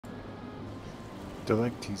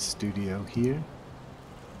Delecti Studio here.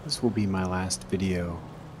 This will be my last video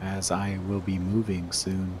as I will be moving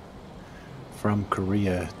soon from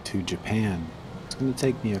Korea to Japan. It's going to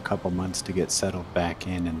take me a couple months to get settled back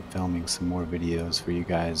in and filming some more videos for you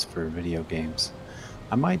guys for video games.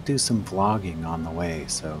 I might do some vlogging on the way,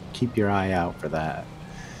 so keep your eye out for that.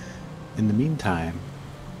 In the meantime,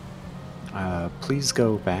 please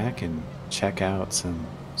go back and check out some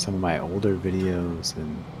of my older videos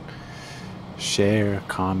and share,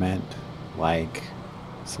 comment, like,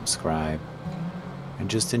 subscribe, and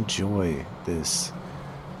just enjoy this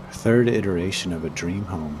third iteration of a dream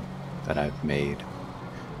home that I've made.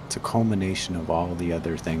 It's a culmination of all the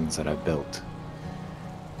other things that I've built.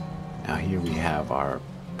 Now here we have our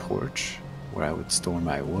porch where I would store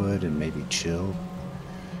my wood and maybe chill.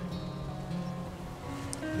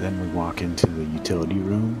 Then we walk into the utility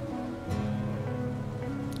room.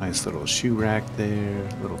 Nice little shoe rack there,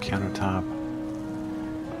 little countertop.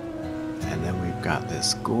 And then we've got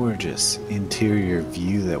this gorgeous interior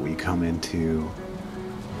view that we come into.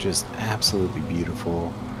 Just absolutely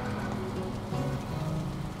beautiful.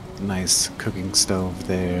 Nice cooking stove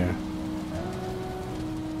there.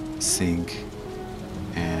 Sink.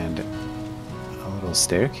 And a little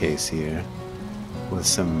staircase here with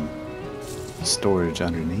some storage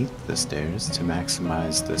underneath the stairs to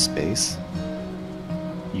maximize the space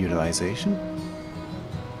utilization.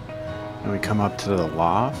 And we come up to the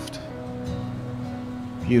loft.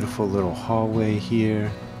 Beautiful little hallway here,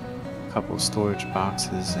 a couple storage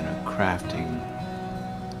boxes and a crafting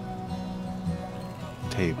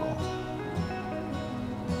table.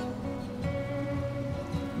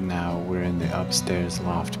 Now we're in the upstairs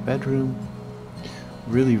loft bedroom.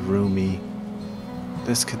 Really roomy.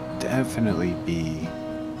 This could definitely be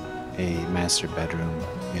a master bedroom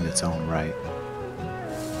in its own right.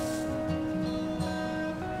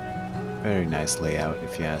 Very nice layout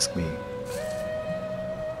if you ask me.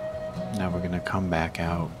 Now we're going to come back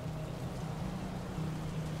out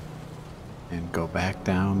and go back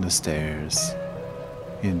down the stairs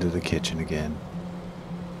into the kitchen again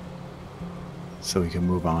so we can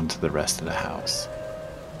move on to the rest of the house.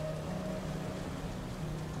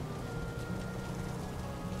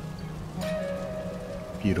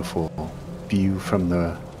 Beautiful view from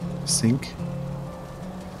the sink.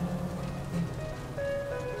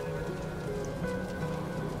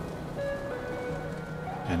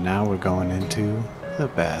 And now we're going into the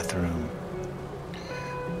bathroom.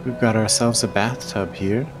 We've got ourselves a bathtub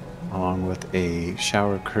here, along with a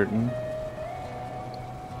shower curtain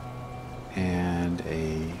and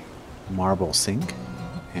a marble sink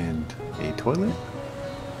and a toilet.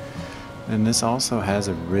 And this also has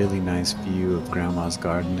a really nice view of Grandma's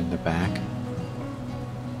garden in the back.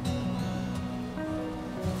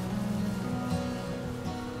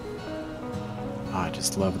 I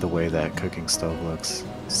just love the way that cooking stove looks.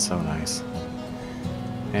 So nice.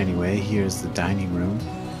 Anyway, here's the dining room.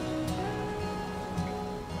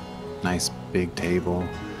 Nice big table.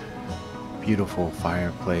 Beautiful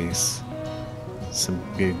fireplace. Some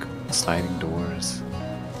big sliding doors.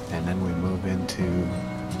 And then we move into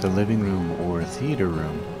the living room or theater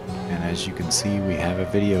room. And as you can see, we have a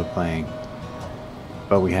video playing.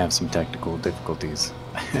 But we have some technical difficulties.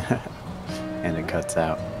 And it cuts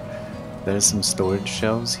out. There's some storage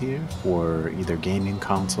shelves here for either gaming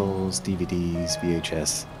consoles, DVDs,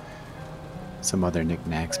 VHS, some other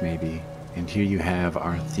knickknacks maybe. And here you have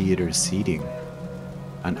our theater seating,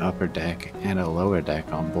 an upper deck and a lower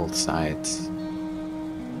deck on both sides.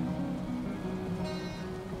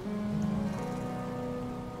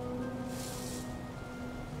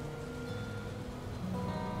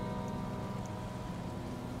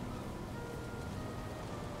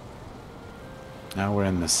 Now we're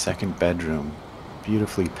in the second bedroom.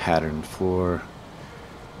 Beautifully patterned floor.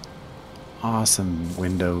 Awesome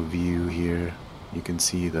window view here. You can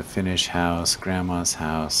see the Finnish house, Grandma's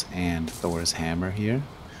house, and Thor's hammer here.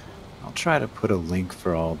 I'll try to put a link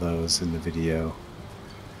for all those in the video.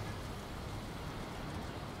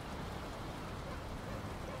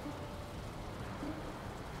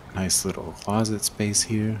 Nice little closet space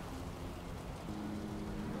here.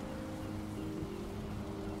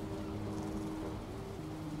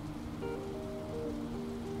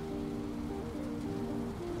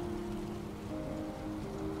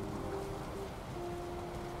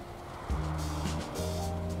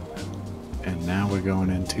 And now we're going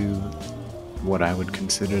into what I would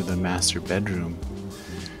consider the master bedroom.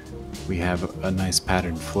 We have a nice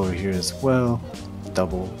patterned floor here as well,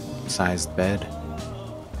 double-sized bed,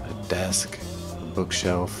 a desk, a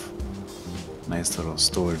bookshelf, nice little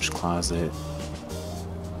storage closet,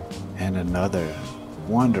 and another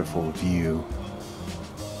wonderful view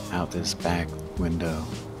out this back window.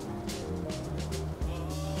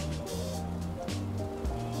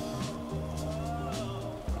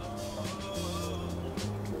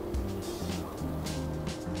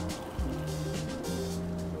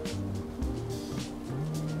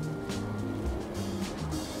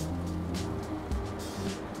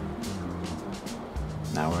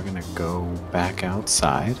 Now we're gonna go back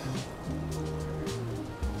outside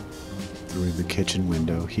through the kitchen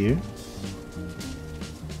window here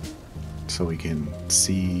so we can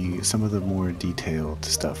see some of the more detailed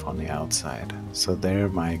stuff on the outside. So there,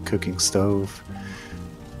 my cooking stove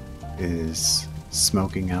is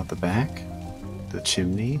smoking out the back, the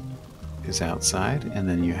chimney is outside, and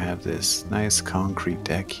then you have this nice concrete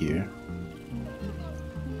deck here.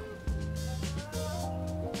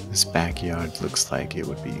 This backyard looks like it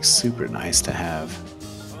would be super nice to have.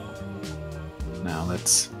 Now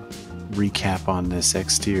let's recap on this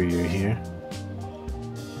exterior here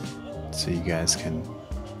so you guys can,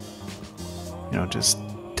 just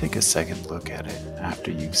take a second look at it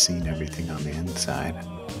after you've seen everything on the inside.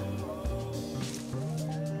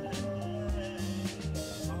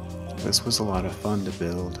 This was a lot of fun to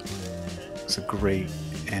build. It's a great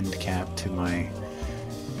end cap to my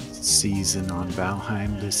season on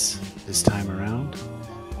Valheim this time around.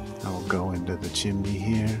 I will go into the chimney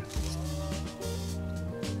here.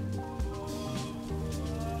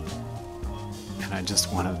 And I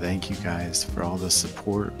just want to thank you guys for all the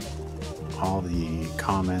support, all the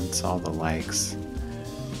comments, all the likes,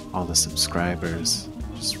 all the subscribers.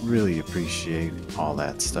 Just really appreciate all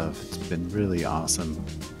that stuff. It's been really awesome.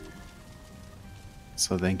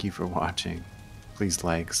 So thank you for watching. Please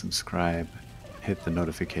like, subscribe, hit the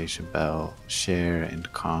notification bell, share,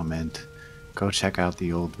 and comment. Go check out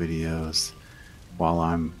the old videos while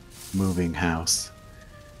I'm moving house.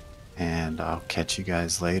 And I'll catch you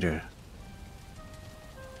guys later.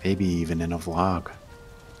 Maybe even in a vlog.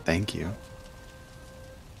 Thank you.